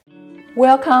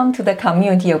Welcome to the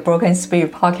Community of Broken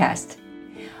Spirit podcast.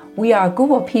 We are a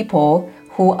group of people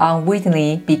who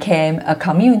unwittingly became a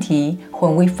community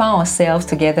when we found ourselves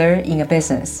together in a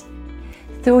business.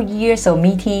 Through years of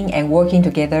meeting and working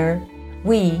together,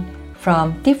 we,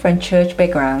 from different church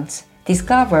backgrounds,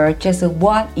 discovered just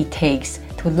what it takes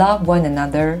to love one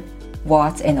another,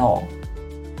 warts and all.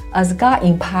 As God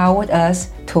empowered us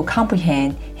to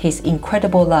comprehend His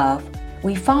incredible love,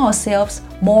 we found ourselves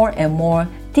more and more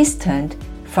distant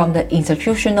from the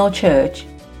institutional church,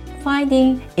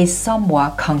 finding it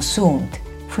somewhat consumed,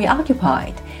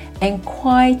 preoccupied, and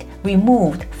quite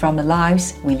removed from the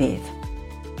lives we live.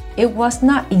 It was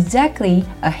not exactly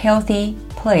a healthy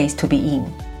place to be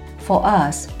in, for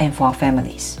us and for our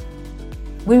families.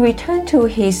 We returned to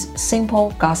His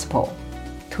simple gospel,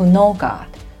 to know God,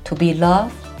 to be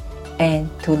loved, and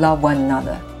to love one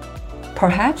another.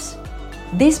 Perhaps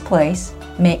this place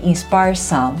may inspire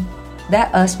some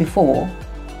that us before,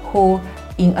 who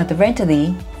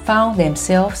inadvertently found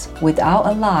themselves without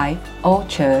a life or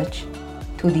church,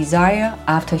 to desire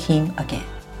after Him again.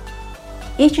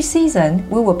 Each season,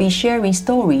 we will be sharing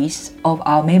stories of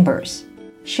our members,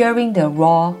 sharing the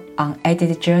raw,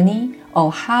 unedited journey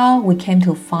of how we came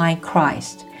to find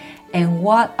Christ and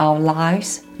what our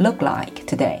lives look like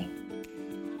today.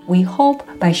 We hope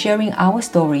by sharing our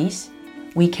stories,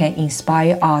 we can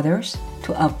inspire others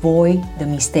to avoid the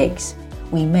mistakes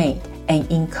we made and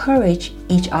encourage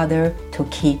each other to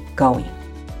keep going.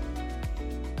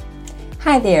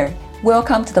 Hi there,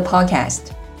 welcome to the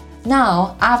podcast.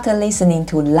 Now, after listening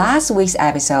to last week's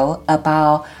episode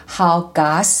about how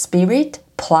God's Spirit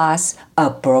plus a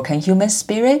broken human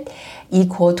spirit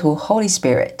equal to Holy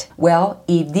Spirit. Well,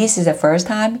 if this is the first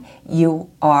time you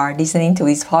are listening to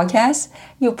this podcast,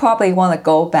 you probably want to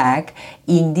go back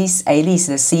in this, at least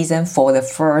the season for the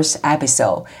first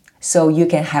episode, so you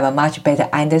can have a much better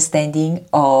understanding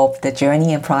of the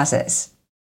journey and process.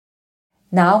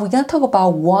 Now we're going to talk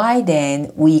about why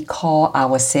then we call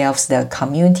ourselves the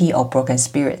community of broken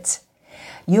spirits.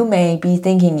 You may be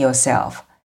thinking yourself,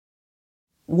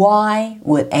 why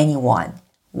would anyone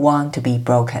want to be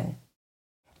broken?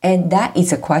 And that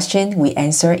is a question we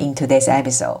answer in today's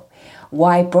episode.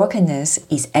 Why brokenness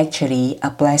is actually a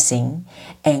blessing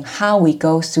and how we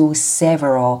go through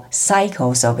several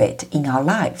cycles of it in our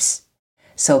lives.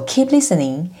 So keep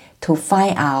listening to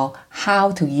find out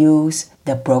how to use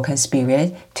the broken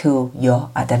spirit to your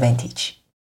advantage.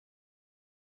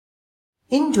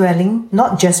 Indwelling,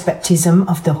 not just baptism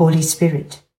of the Holy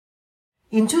Spirit.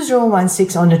 In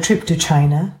 2016 on a trip to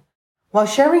China, while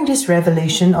sharing this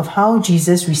revelation of how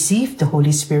Jesus received the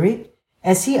Holy Spirit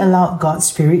as He allowed God's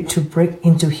Spirit to break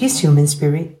into His human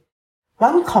spirit,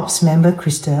 one corps member,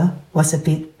 Krista, was a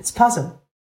bit puzzled.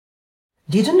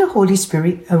 Didn't the Holy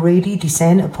Spirit already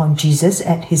descend upon Jesus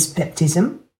at His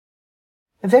baptism?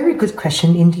 A very good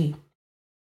question indeed.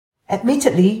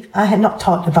 Admittedly, I had not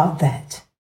thought about that.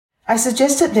 I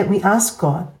suggested that we ask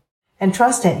God and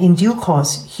trust that in due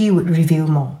course He would reveal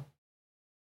more.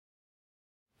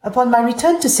 Upon my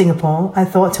return to Singapore, I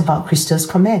thought about Krista's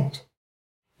comment.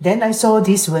 Then I saw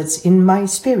these words in my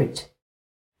spirit.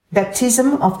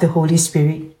 Baptism of the Holy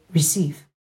Spirit, receive.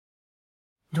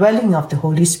 Dwelling of the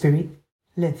Holy Spirit,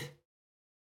 live.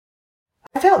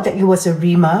 I felt that it was a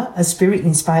rhema, a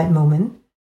spirit-inspired moment,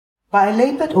 but I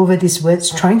labored over these words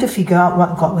trying to figure out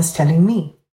what God was telling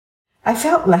me. I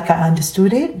felt like I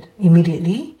understood it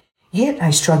immediately, yet I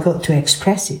struggled to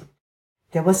express it.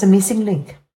 There was a missing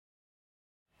link.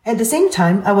 At the same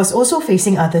time, I was also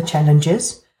facing other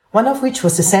challenges, one of which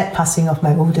was the sad passing of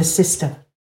my oldest sister.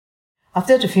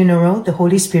 After the funeral, the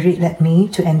Holy Spirit led me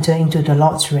to enter into the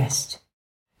Lord's rest.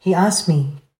 He asked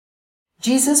me,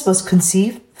 Jesus was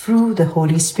conceived through the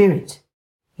Holy Spirit,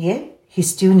 yet He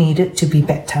still needed to be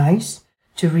baptized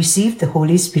to receive the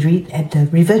Holy Spirit at the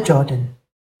River Jordan.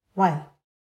 Why?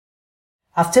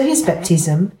 After His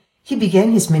baptism, He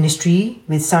began His ministry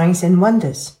with signs and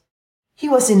wonders. He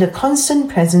was in the constant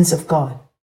presence of God.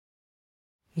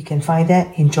 You can find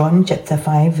that in John chapter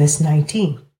 5, verse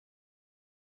 19.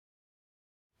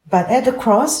 But at the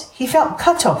cross, He felt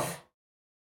cut off.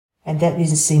 And that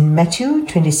is in Matthew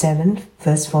 27,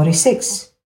 verse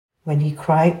 46, when He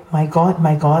cried, my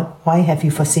God, why have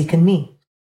you forsaken me?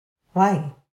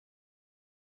 Why?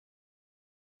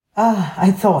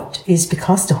 I thought it's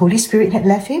because the Holy Spirit had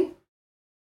left Him?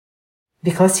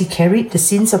 Because He carried the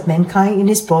sins of mankind in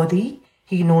His body,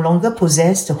 He no longer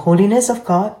possessed the holiness of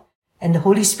God, and the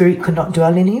Holy Spirit could not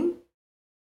dwell in Him?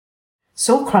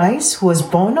 So Christ, who was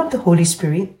born of the Holy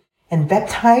Spirit and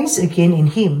baptized again in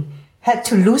Him, had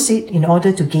to lose it in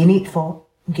order to gain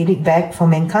it back for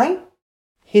mankind?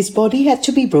 His body had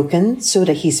to be broken so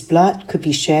that his blood could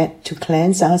be shed to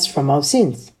cleanse us from our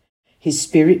sins. His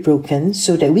spirit broken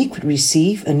so that we could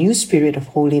receive a new spirit of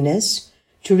holiness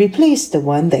to replace the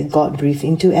one that God breathed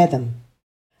into Adam.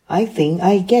 I think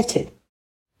I get it.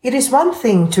 It is one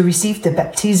thing to receive the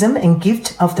baptism and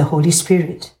gift of the Holy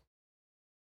Spirit,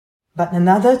 but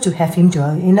another to have Him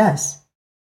dwell in us.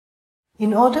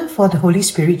 In order for the Holy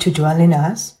Spirit to dwell in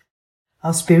us,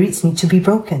 our spirits need to be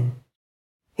broken.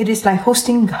 It is like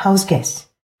hosting house guests.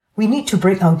 We need to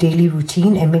break our daily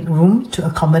routine and make room to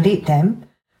accommodate them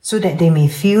so that they may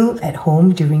feel at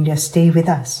home during their stay with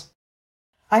us.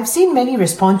 I've seen many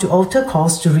respond to altar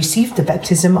calls to receive the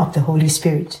baptism of the Holy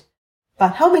Spirit.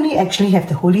 But how many actually have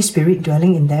the Holy Spirit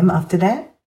dwelling in them after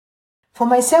that? For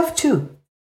myself too.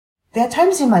 There are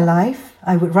times in my life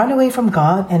I would run away from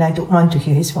God and I don't want to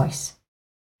hear His voice.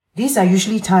 These are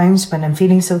usually times when I'm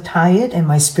feeling so tired and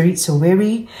my spirit so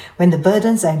weary, when the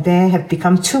burdens I bear have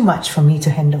become too much for me to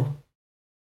handle.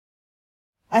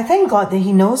 I thank God that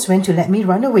He knows when to let me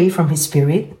run away from His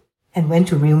Spirit and when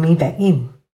to reel me back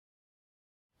in.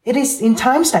 It is in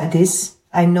times like this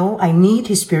I know I need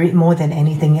His Spirit more than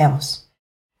anything else,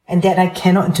 and that I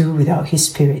cannot do without His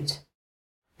Spirit.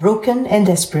 Broken and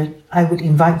desperate, I would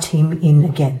invite Him in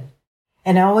again,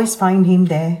 and I always find Him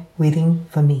there waiting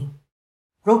for me.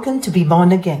 Broken to be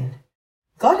born again.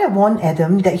 God had warned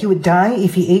Adam that he would die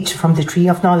if he ate from the tree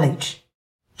of knowledge.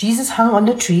 Jesus hung on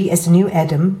the tree as the new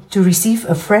Adam to receive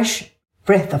a fresh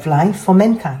breath of life for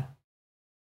mankind.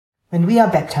 When we are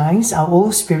baptized, our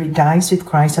old spirit dies with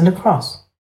Christ on the cross,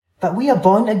 but we are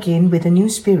born again with a new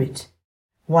spirit,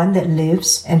 one that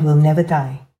lives and will never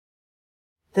die.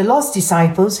 The Lord's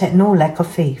disciples had no lack of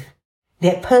faith. They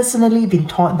had personally been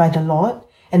taught by the Lord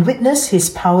and witnessed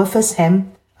His power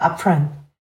firsthand up front.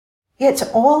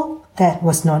 Yet all that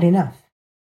was not enough.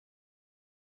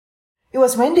 It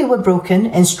was when they were broken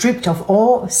and stripped of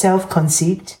all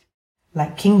self-conceit,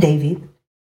 like King David,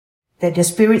 that their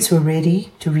spirits were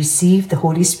ready to receive the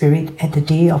Holy Spirit at the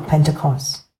day of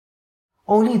Pentecost.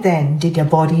 Only then did their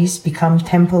bodies become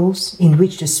temples in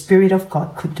which the Spirit of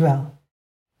God could dwell.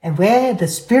 And where the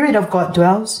Spirit of God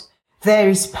dwells, there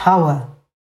is power.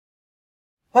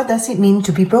 What does it mean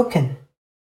to be broken?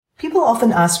 People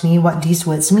often ask me what these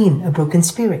words mean, a broken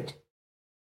spirit.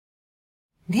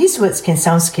 These words can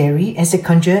sound scary as they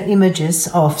conjure images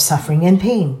of suffering and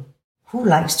pain. Who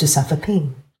likes to suffer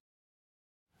pain?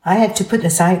 I had to put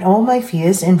aside all my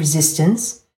fears and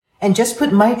resistance and just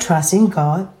put my trust in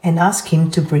God and ask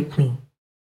Him to break me.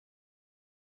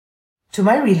 To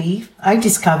my relief, I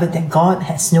discovered that God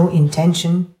has no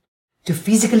intention to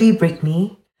physically break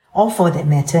me or, for that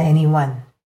matter, anyone.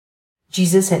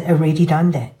 Jesus had already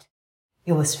done that.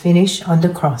 It was finished on the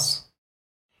cross.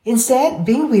 Instead,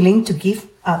 being willing to give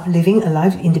up living a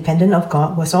life independent of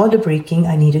God was all the breaking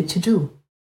I needed to do.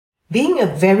 Being a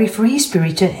very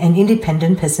free-spirited and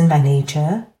independent person by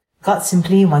nature, God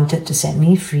simply wanted to set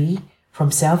me free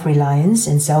from self-reliance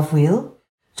and self-will,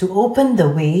 to open the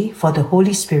way for the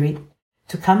Holy Spirit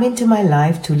to come into my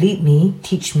life to lead me,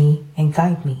 teach me, and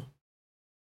guide me.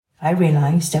 I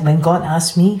realized that when God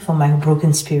asked me for my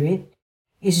broken spirit,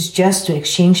 it is just to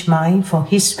exchange mine for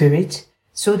His Spirit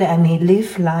so that I may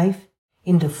live life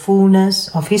in the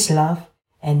fullness of His love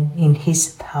and in His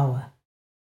power.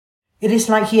 It is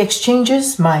like He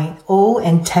exchanges my old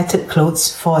and tattered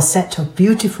clothes for a set of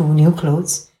beautiful new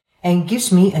clothes and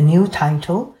gives me a new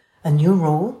title, a new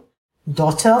role,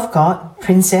 daughter of God,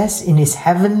 princess in His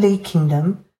heavenly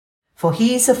kingdom, for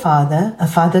He is a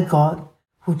Father God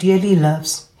who dearly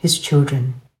loves His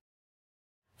children.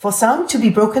 For some, to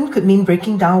be broken could mean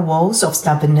breaking down walls of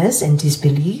stubbornness and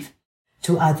disbelief.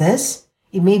 To others,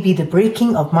 it may be the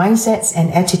breaking of mindsets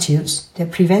and attitudes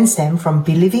that prevents them from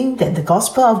believing that the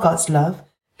gospel of God's love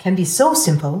can be so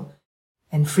simple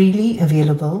and freely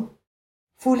available,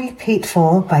 fully paid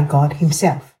for by God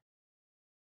Himself.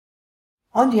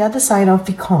 On the other side of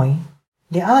the coin,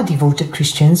 there are devoted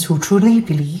Christians who truly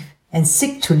believe and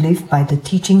seek to live by the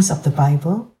teachings of the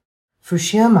Bible, through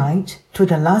sheer might, to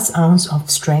the last ounce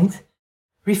of strength,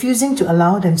 refusing to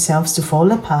allow themselves to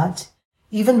fall apart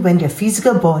even when their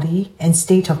physical body and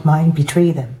state of mind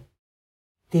betray them.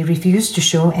 They refuse to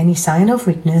show any sign of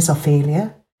weakness or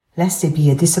failure, lest they be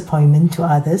a disappointment to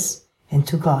others and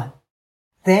to God.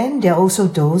 Then there are also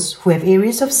those who have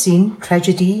areas of sin,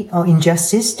 tragedy, or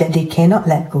injustice that they cannot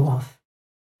let go of,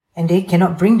 and they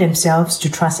cannot bring themselves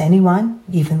to trust anyone,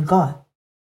 even God.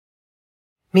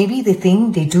 Maybe they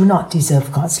think they do not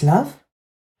deserve God's love.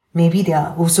 Maybe there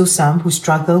are also some who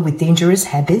struggle with dangerous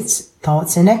habits,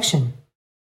 thoughts, and action.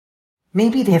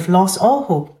 Maybe they have lost all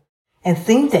hope and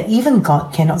think that even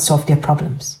God cannot solve their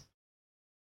problems.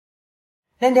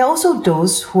 Then there are also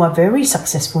those who are very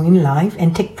successful in life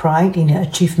and take pride in their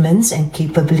achievements and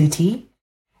capability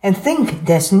and think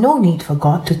there's no need for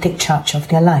God to take charge of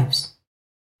their lives.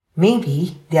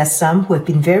 Maybe there are some who have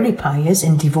been very pious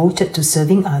and devoted to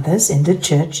serving others in the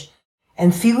church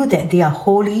and feel that they are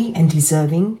holy and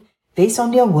deserving based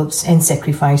on their works and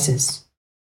sacrifices.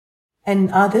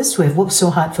 And others who have worked so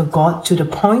hard for God to the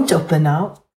point of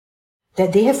burnout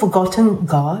that they have forgotten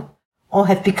God or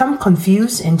have become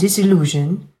confused and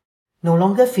disillusioned, no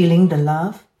longer feeling the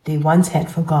love they once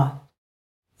had for God.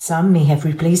 Some may have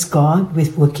replaced God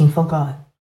with working for God.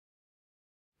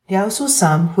 There are also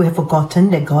some who have forgotten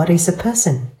that God is a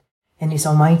person and is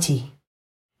almighty.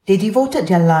 They devoted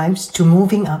their lives to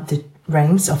moving up the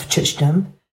ranks of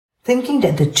churchdom, thinking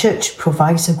that the church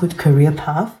provides a good career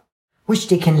path, which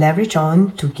they can leverage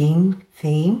on to gain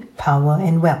fame, power,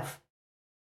 and wealth.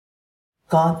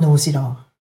 God knows it all.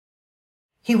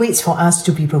 He waits for us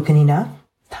to be broken enough,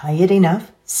 tired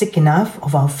enough, sick enough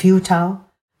of our futile,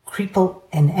 crippled,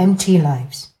 and empty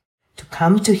lives, to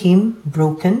come to Him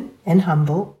broken and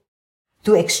humble,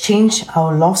 to exchange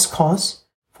our lost cause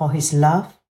for His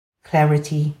love,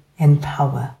 clarity, and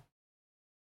power.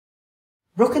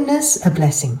 Brokenness a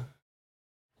blessing.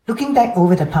 Looking back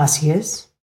over the past years,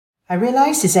 I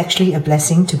realize it's actually a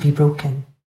blessing to be broken.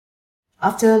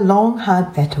 After long,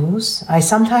 hard battles, I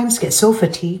sometimes get so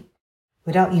fatigued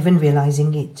without even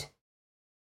realizing it.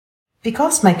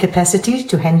 Because my capacity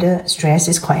to handle stress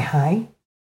is quite high,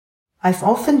 I've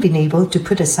often been able to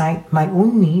put aside my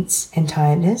own needs and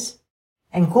tiredness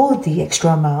and go the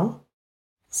extra mile,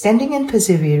 standing and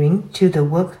persevering till the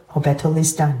work or battle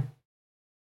is done.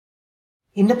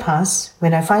 In the past,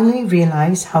 when I finally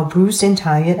realized how bruised and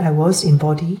tired I was in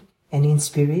body and in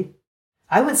spirit,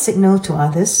 I would signal to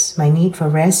others my need for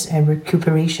rest and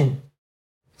recuperation.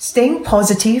 Staying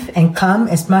positive and calm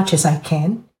as much as I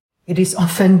can, it is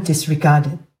often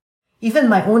disregarded. Even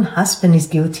my own husband is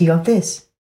guilty of this.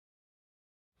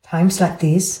 Times like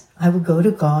this, I would go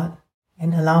to God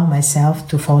and allow myself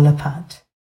to fall apart.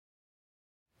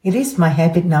 It is my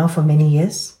habit now for many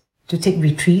years to take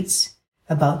retreats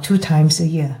about 2 times a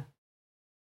year.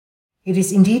 It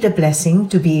is indeed a blessing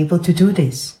to be able to do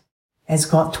this, as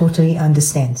God totally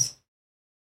understands.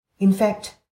 In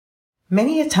fact,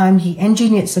 many a time He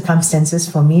engineered circumstances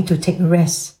for me to take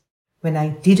rest when I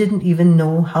didn't even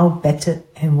know how battered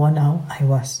and worn out I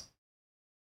was.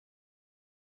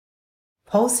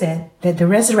 Paul said that the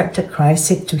resurrected Christ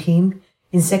said to him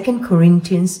in 2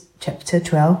 Corinthians chapter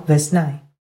 12, verse 9,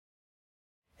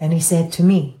 "And he said to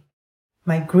me,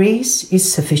 My grace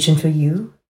is sufficient for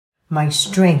you. My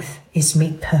strength is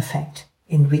made perfect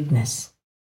in weakness."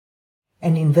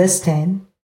 And in verse 10,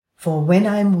 "For when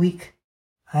I am weak,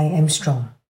 I am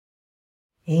strong."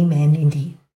 Amen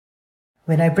indeed.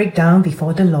 When I break down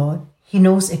before the Lord, He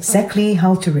knows exactly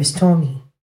how to restore me.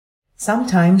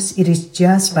 Sometimes it is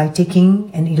just by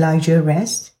taking an Elijah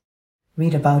rest.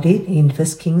 Read about it in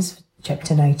 1 Kings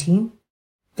chapter 19.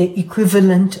 The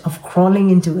equivalent of crawling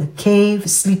into a cave,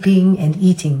 sleeping and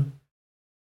eating.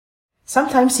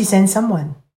 Sometimes He sends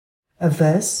someone, a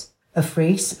verse, a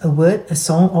phrase, a word, a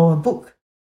song, or a book,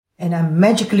 and I'm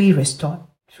magically restored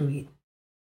through it.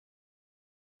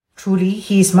 Truly,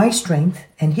 He is my strength,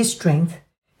 and His strength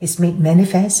is made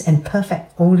manifest and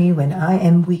perfect only when I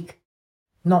am weak,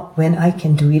 not when I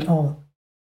can do it all.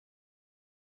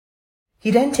 He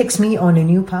then takes me on a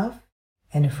new path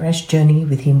and a fresh journey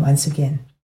with Him once again.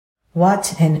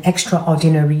 What an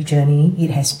extraordinary journey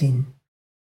it has been.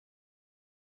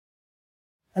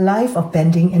 A life of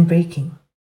bending and breaking.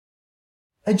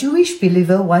 A Jewish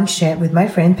believer once shared with my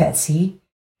friend Patsy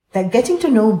that getting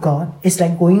to know God is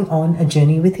like going on a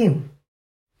journey with Him.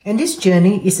 And this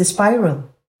journey is a spiral.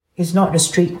 It's not a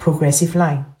straight progressive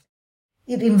line.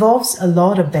 It involves a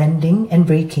lot of bending and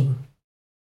breaking.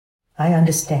 I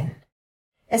understand.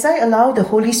 As I allow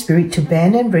the Holy Spirit to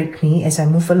bend and break me as I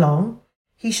move along,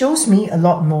 He shows me a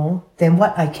lot more than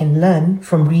what I can learn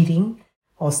from reading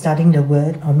or studying the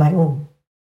Word on my own.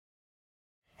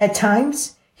 At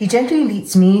times, He gently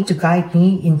leads me to guide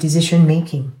me in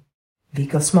decision-making,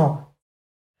 big or small.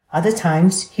 Other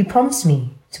times, He prompts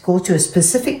me to go to a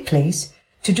specific place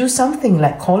to do something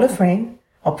like call a friend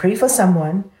or pray for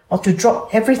someone or to drop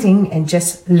everything and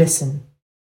just listen.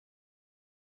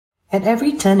 At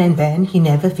every turn and bend, He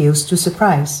never fails to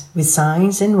surprise with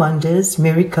signs and wonders,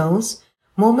 miracles,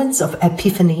 moments of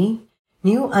epiphany,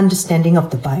 new understanding of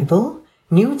the Bible,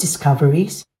 new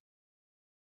discoveries,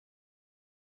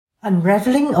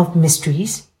 unraveling of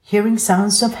mysteries, hearing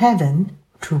sounds of heaven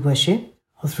through worship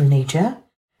or through nature,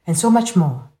 and so much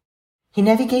more. He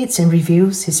navigates and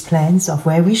reveals His plans of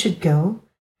where we should go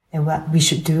and what we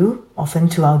should do, often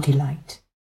to our delight.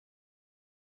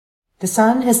 The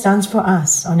sun has danced for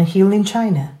us on a hill in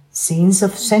China. Saints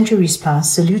of centuries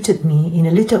past saluted me in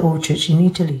a little old church in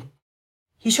Italy.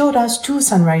 He showed us 2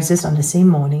 sunrises on the same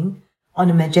morning on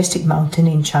a majestic mountain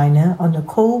in China on a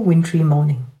cold, wintry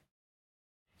morning.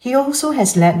 He also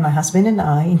has led my husband and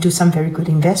I into some very good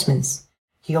investments.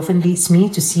 He often leads me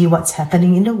to see what's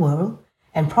happening in the world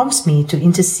and prompts me to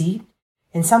intercede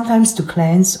and sometimes to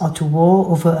cleanse or to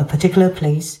war over a particular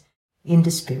place in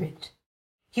the Spirit.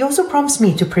 He also prompts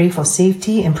me to pray for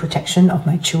safety and protection of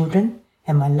my children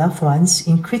and my loved ones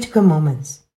in critical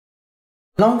moments.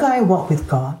 The longer I walk with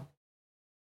God,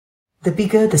 the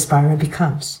bigger the spiral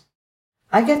becomes.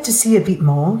 I get to see a bit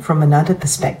more from another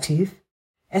perspective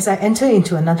as I enter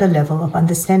into another level of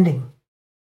understanding.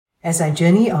 As I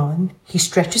journey on, He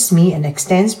stretches me and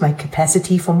extends my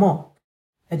capacity for more,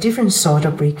 a different sort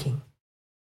of breaking.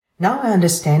 Now I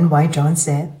understand why John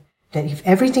said that if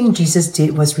everything Jesus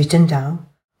did was written down,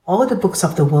 all the books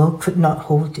of the world could not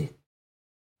hold it.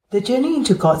 The journey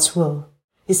into God's world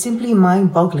is simply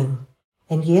mind-boggling,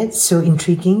 and yet so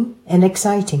intriguing and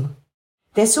exciting.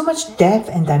 There's so much depth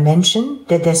and dimension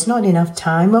that there's not enough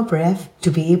time or breath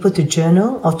to be able to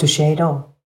journal or to share it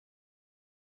all.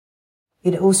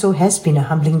 It also has been a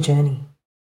humbling journey.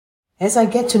 As I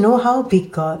get to know how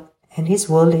big God and His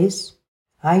world is,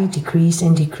 I decrease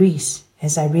and decrease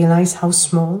as I realize how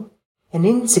small and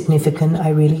insignificant I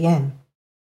really am.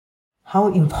 How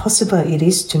impossible it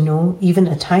is to know even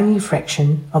a tiny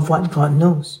fraction of what God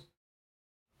knows.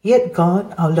 Yet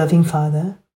God, our loving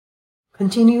Father,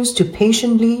 continues to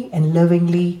patiently and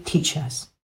lovingly teach us.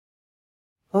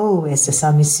 Oh, as the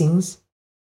psalmist sings,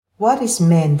 what is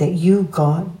man that you,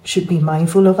 God, should be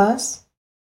mindful of us?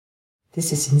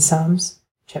 This is in Psalms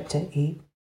chapter 8,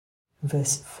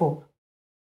 verse 4.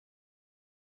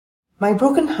 My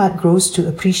broken heart grows to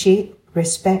appreciate,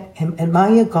 respect, and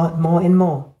admire God more and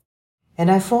more. And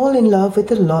I fall in love with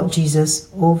the Lord Jesus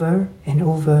over and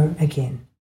over again.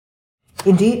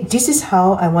 Indeed, this is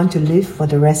how I want to live for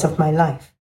the rest of my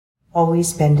life,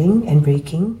 always bending and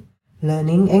breaking,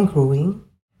 learning and growing,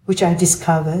 which I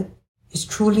discovered is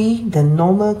truly the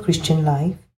normal Christian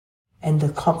life and the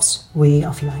Copt's way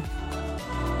of life.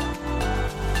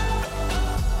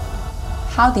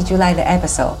 How did you like the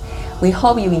episode? We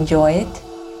hope you enjoy it.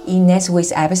 In next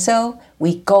week's episode,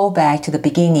 we go back to the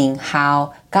beginning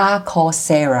how God called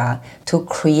Sarah to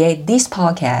create this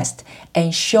podcast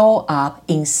and show up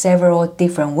in several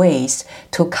different ways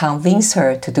to convince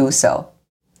her to do so.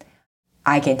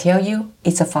 I can tell you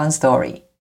it's a fun story.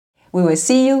 We will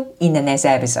see you in the next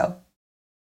episode.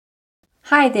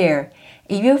 Hi there!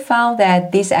 If you found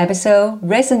that this episode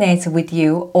resonates with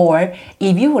you, or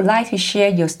if you would like to share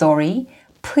your story,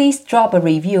 please drop a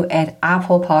review at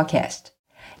Apple Podcast.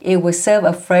 It will serve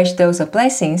a fresh dose of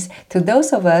blessings to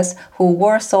those of us who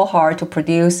work so hard to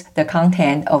produce the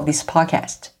content of this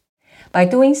podcast. By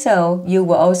doing so, you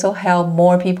will also help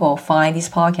more people find this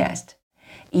podcast.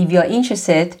 If you're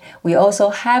interested, we also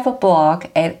have a blog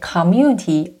at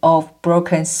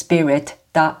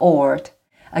communityofbrokenspirit.org.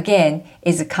 Again,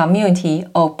 it's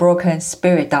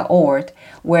communityofbrokenspirit.org,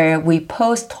 where we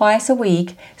post twice a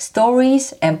week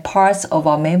stories and parts of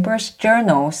our members'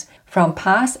 journals from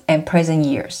past and present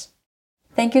years.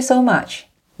 Thank you so much.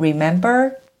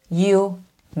 Remember, you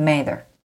matter.